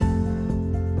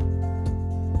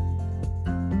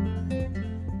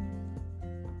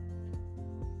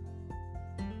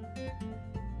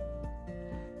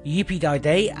Yippee die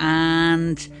day,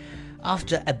 and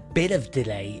after a bit of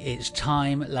delay, it's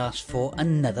time at last for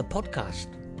another podcast.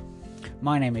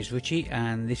 My name is Richie,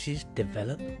 and this is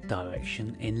Develop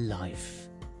Direction in Life.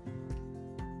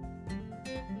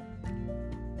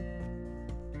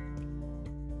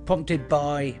 Prompted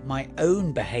by my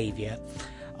own behaviour,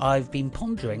 I've been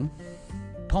pondering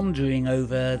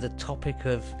over the topic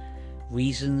of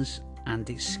reasons and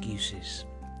excuses.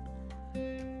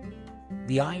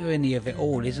 The irony of it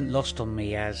all isn't lost on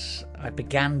me as I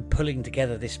began pulling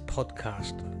together this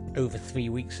podcast over 3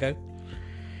 weeks ago,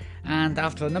 and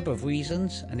after a number of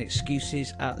reasons and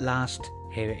excuses, at last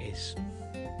here it is.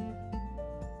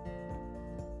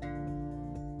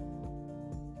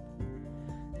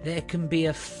 There can be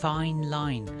a fine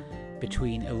line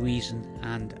between a reason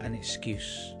and an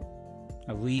excuse.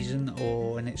 A reason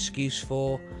or an excuse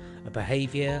for a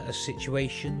behaviour, a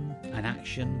situation, an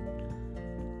action,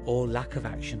 or lack of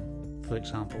action, for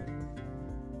example.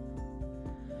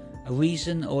 A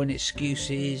reason or an excuse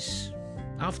is,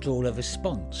 after all, a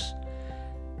response,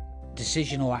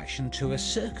 decision or action to a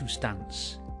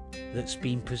circumstance that's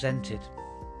been presented.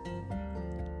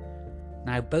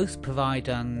 Now, both provide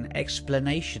an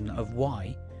explanation of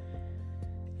why.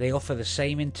 They offer the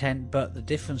same intent, but the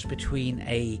difference between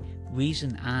a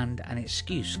reason and an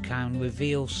excuse can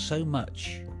reveal so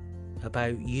much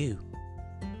about you.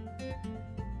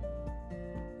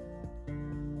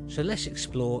 So let's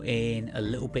explore in a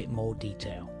little bit more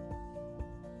detail.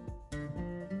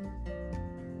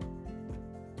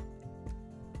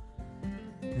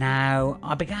 Now,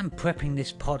 I began prepping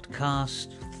this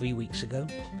podcast 3 weeks ago,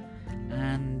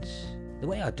 and the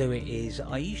way I do it is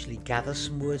I usually gather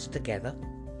some words together,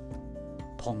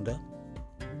 ponder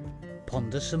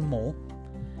some more,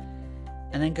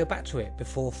 and then go back to it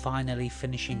before finally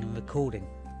finishing and recording.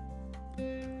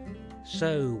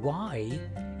 So why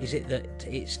is it that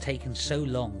it's taken so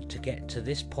long to get to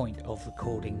this point of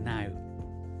recording now?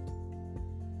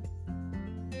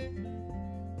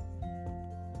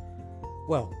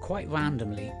 Well, quite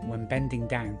randomly, when bending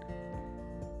down,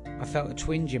 I felt a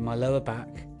twinge in my lower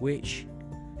back, which,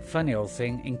 funny old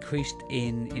thing, increased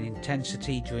in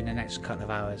intensity during the next couple of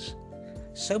hours.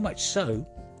 So much so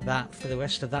that for the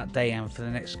rest of that day and for the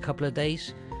next couple of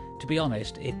days, to be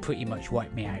honest, it pretty much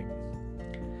wiped me out.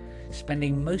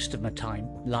 Spending most of my time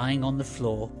lying on the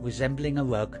floor, resembling a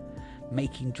rug,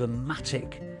 making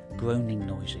dramatic groaning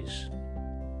noises.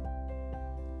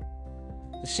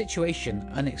 The situation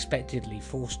unexpectedly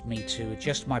forced me to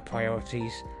adjust my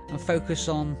priorities and focus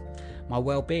on my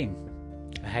well-being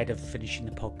ahead of finishing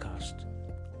the podcast.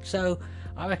 So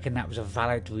I reckon that was a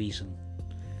valid reason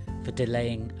for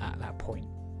delaying at that point.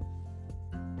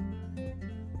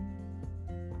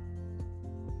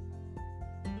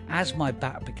 As my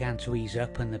back began to ease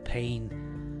up and the pain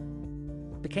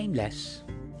became less,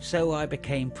 so I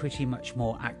became pretty much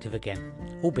more active again,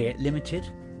 albeit limited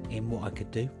in what I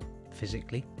could do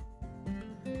physically.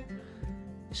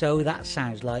 So that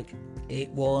sounds like it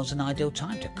was an ideal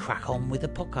time to crack on with the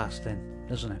podcast then,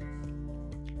 doesn't it?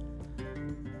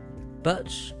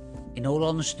 But in all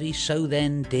honesty, so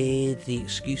then did the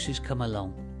excuses come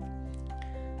along.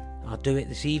 I'll do it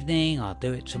this evening, I'll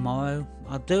do it tomorrow,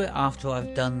 I'll do it after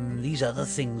I've done these other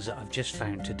things that I've just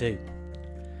found to do.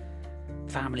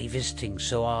 Family visiting,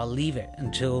 so I'll leave it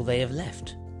until they have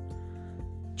left.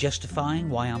 Justifying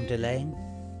why I'm delaying.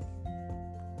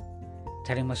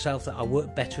 Telling myself that I'll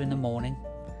work better in the morning.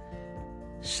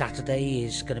 Saturday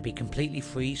is going to be completely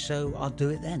free, so I'll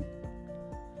do it then.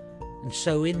 And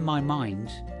so in my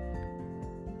mind,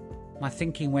 my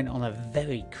thinking went on a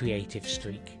very creative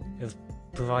streak of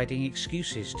providing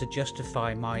excuses to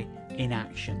justify my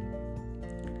inaction,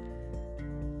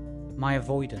 my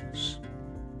avoidance.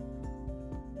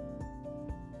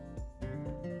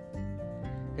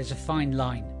 There's a fine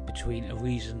line between a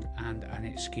reason and an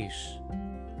excuse.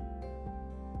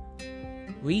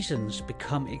 Reasons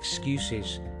become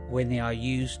excuses when they are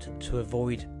used to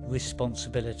avoid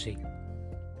responsibility.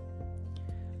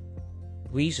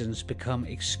 Reasons become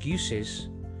excuses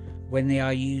when they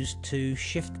are used to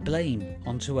shift blame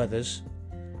onto others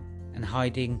and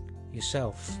hiding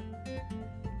yourself.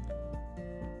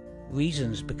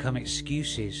 Reasons become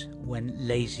excuses when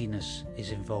laziness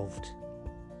is involved.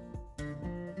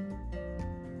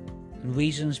 And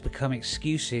reasons become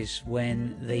excuses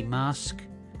when they mask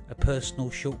a personal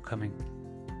shortcoming.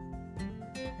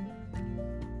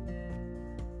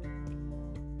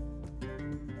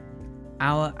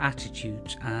 Our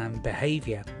attitudes and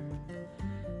behaviour,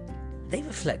 they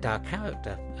reflect our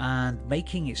character, and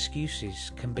making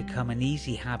excuses can become an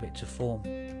easy habit to form.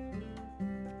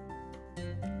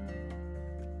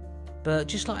 But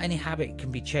just like any habit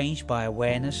can be changed by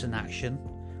awareness and action,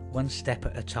 one step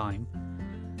at a time,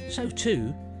 so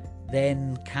too,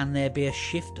 then can there be a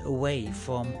shift away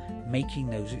from making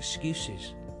those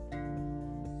excuses?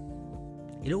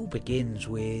 It all begins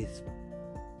with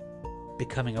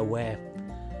becoming aware.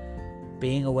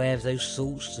 Being aware of those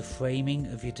thoughts, the framing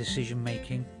of your decision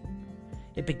making.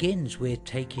 It begins with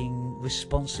taking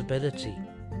responsibility.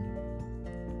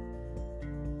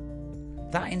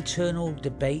 That internal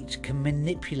debate can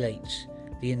manipulate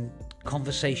the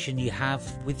conversation you have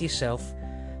with yourself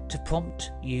to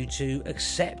prompt you to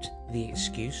accept the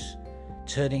excuse,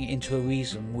 turning it into a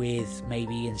reason with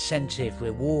maybe incentive,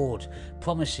 reward,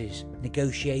 promises,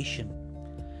 negotiation.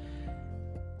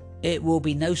 It will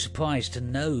be no surprise to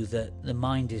know that the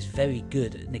mind is very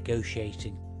good at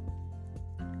negotiating.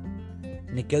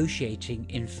 Negotiating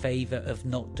in favour of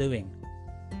not doing.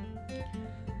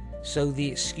 So the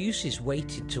excuse is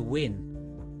weighted to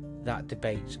win that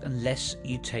debate unless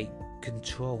you take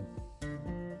control.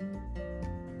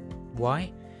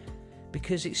 Why?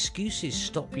 Because excuses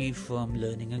stop you from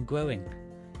learning and growing.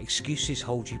 Excuses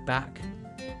hold you back.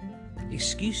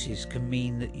 Excuses can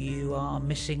mean that you are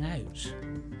missing out.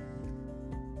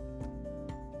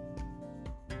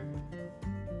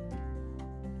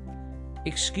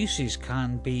 Excuses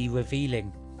can be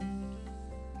revealing.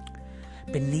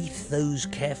 Beneath those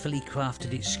carefully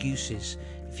crafted excuses,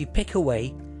 if you pick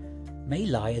away, may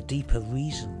lie a deeper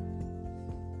reason.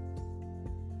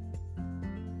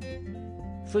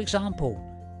 For example,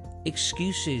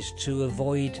 excuses to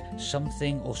avoid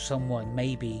something or someone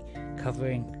may be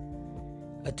covering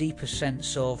a deeper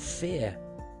sense of fear,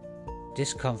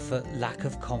 discomfort, lack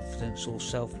of confidence or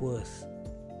self-worth.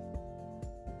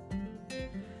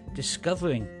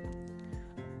 Discovering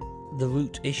the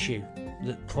root issue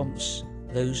that prompts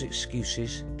those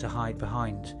excuses to hide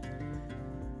behind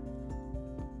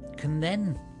can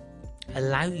then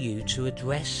allow you to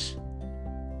address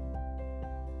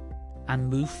and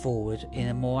move forward in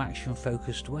a more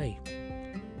action-focused way.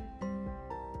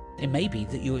 It may be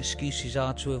that your excuses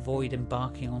are to avoid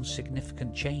embarking on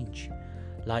significant change,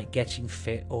 like getting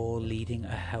fit or leading a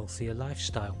healthier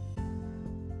lifestyle.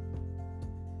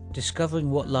 Discovering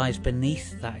what lies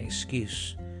beneath that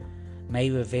excuse may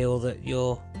reveal that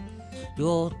you're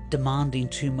demanding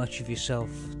too much of yourself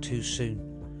too soon.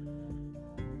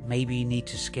 Maybe you need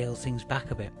to scale things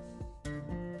back a bit.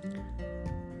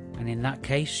 And in that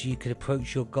case, you could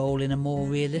approach your goal in a more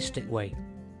realistic way,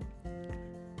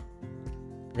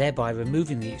 thereby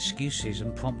removing the excuses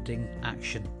and prompting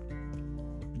action.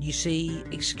 You see,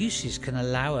 excuses can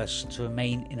allow us to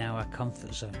remain in our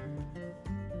comfort zone.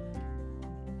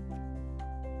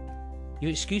 Your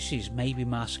excuses may be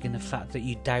masking the fact that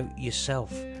you doubt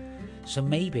yourself. So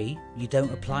maybe you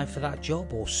don't apply for that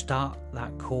job or start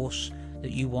that course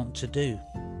that you want to do.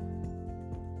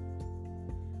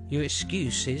 Your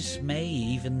excuses may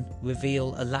even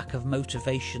reveal a lack of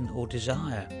motivation or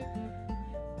desire.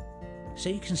 So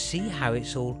you can see how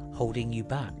it's all holding you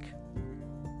back.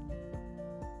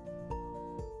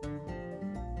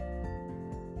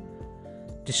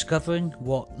 Discovering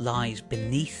what lies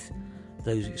beneath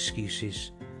those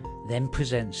excuses then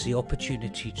presents the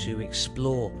opportunity to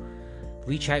explore,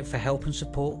 reach out for help and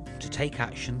support, to take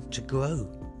action, to grow.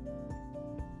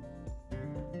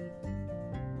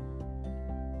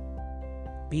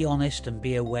 Be honest and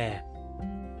be aware,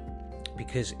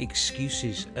 because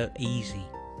excuses are easy.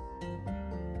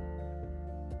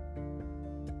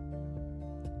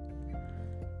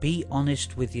 Be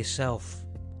honest with yourself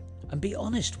and be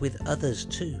honest with others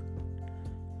too.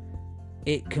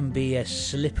 It can be a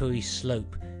slippery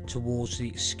slope towards the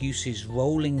excuses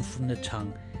rolling from the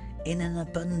tongue in an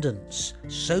abundance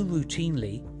so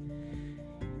routinely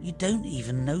you don't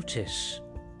even notice.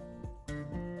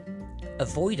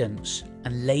 Avoidance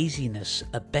and laziness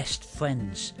are best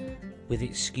friends with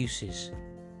excuses.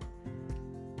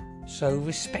 So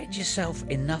respect yourself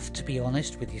enough to be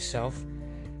honest with yourself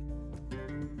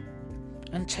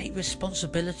and take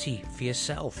responsibility for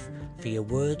yourself, for your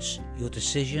words, your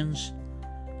decisions,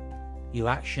 your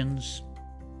actions,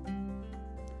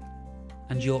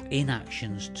 and your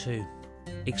inactions too.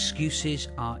 Excuses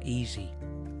are easy.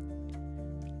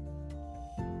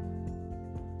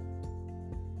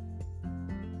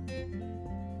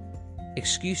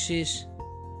 Excuses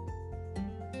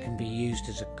can be used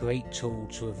as a great tool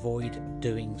to avoid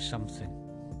doing something.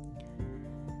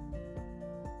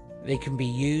 They can be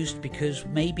used because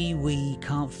maybe we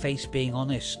can't face being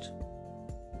honest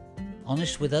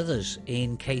with others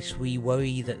in case we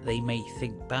worry that they may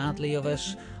think badly of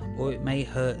us or it may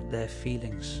hurt their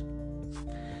feelings.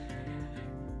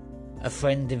 A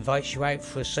friend invites you out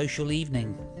for a social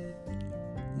evening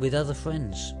with other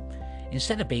friends.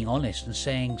 Instead of being honest and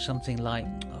saying something like,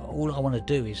 all I want to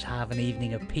do is have an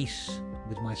evening of peace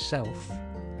with myself,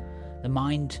 the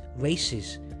mind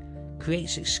races,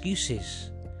 creates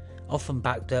excuses, often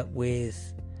backed up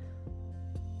with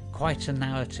quite a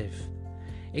narrative.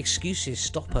 Excuses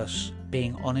stop us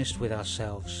being honest with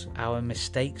ourselves, our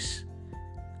mistakes,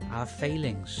 our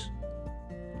failings.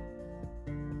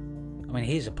 I mean,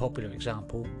 here's a popular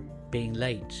example, being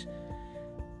late.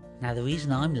 Now, the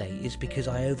reason I'm late is because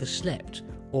I overslept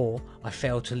or I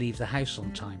failed to leave the house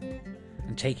on time,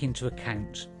 and take into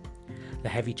account the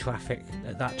heavy traffic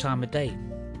at that time of day.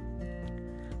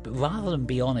 But rather than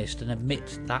be honest and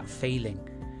admit that failing,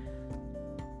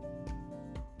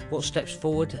 what steps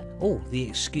forward? The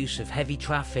excuse of heavy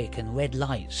traffic and red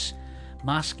lights,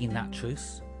 masking that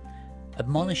truth,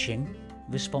 admonishing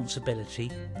responsibility,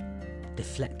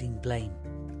 deflecting blame.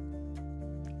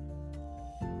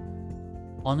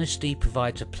 Honesty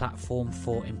provides a platform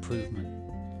for improvement.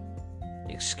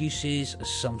 Excuses are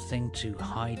something to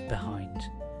hide behind.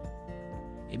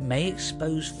 It may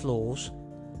expose flaws,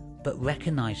 but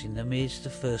recognizing them is the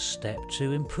first step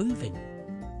to improving.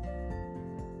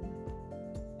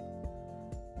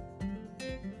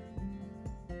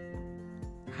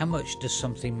 How much does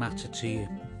something matter to you?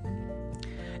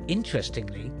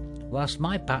 Interestingly, whilst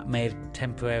my back may have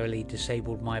temporarily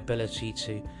disabled my ability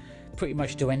to pretty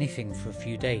much do anything for a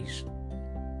few days,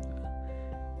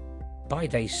 by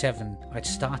day 7 I'd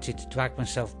started to drag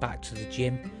myself back to the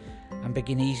gym and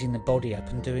begin easing the body up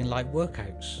and doing light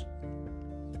workouts.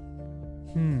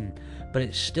 But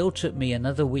it still took me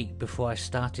another week before I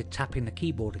started tapping the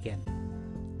keyboard again.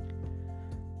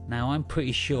 Now, I'm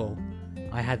pretty sure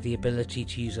I had the ability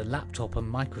to use a laptop and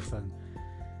microphone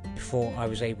before I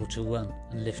was able to run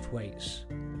and lift weights.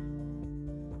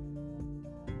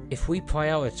 If we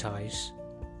prioritise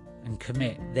and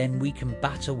commit, then we can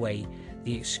bat away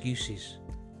the excuses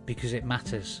because it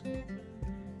matters.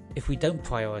 If we don't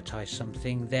prioritise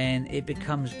something, then it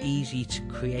becomes easy to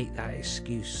create that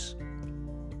excuse.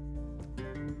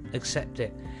 Accept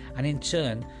it, and in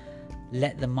turn,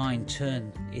 let the mind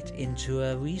turn it into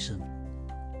a reason,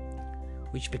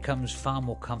 which becomes far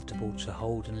more comfortable to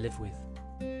hold and live with.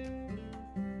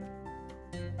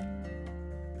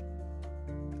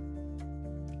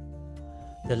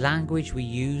 The language we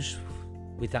use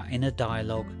with that inner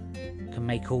dialogue can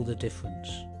make all the difference.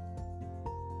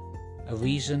 A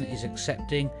reason is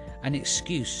accepting, an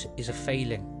excuse is a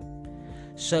failing.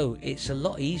 So it's a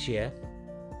lot easier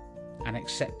and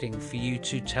accepting for you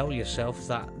to tell yourself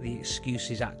that the excuse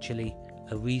is actually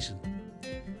a reason.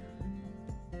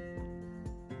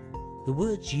 The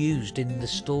words used in the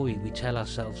story we tell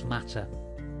ourselves matter.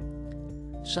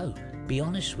 So be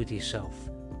honest with yourself.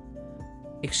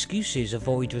 Excuses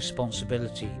avoid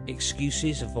responsibility.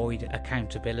 Excuses avoid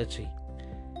accountability.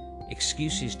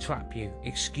 Excuses trap you.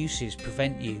 Excuses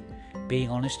prevent you being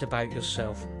honest about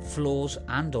yourself, flaws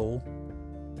and all,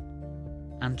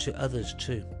 and to others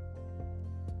too.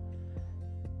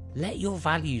 Let your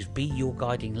values be your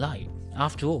guiding light.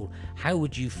 After all, how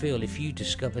would you feel if you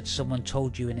discovered someone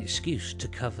told you an excuse to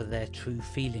cover their true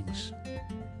feelings?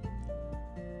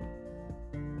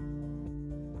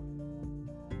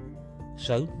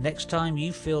 So, next time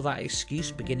you feel that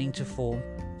excuse beginning to form,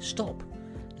 stop,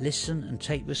 listen and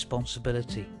take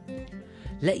responsibility.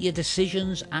 Let your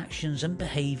decisions, actions and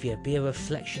behaviour be a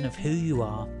reflection of who you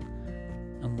are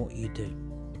and what you do.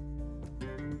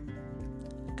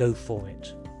 Go for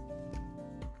it.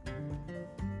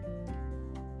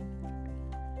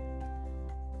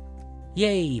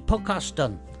 Yay, podcast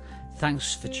done.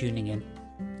 Thanks for tuning in.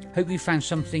 Hope you found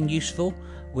something useful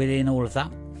within all of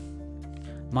that.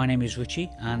 My name is Richie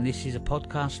and this is a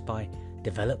podcast by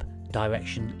Develop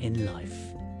Direction in Life.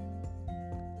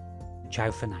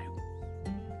 Ciao for now.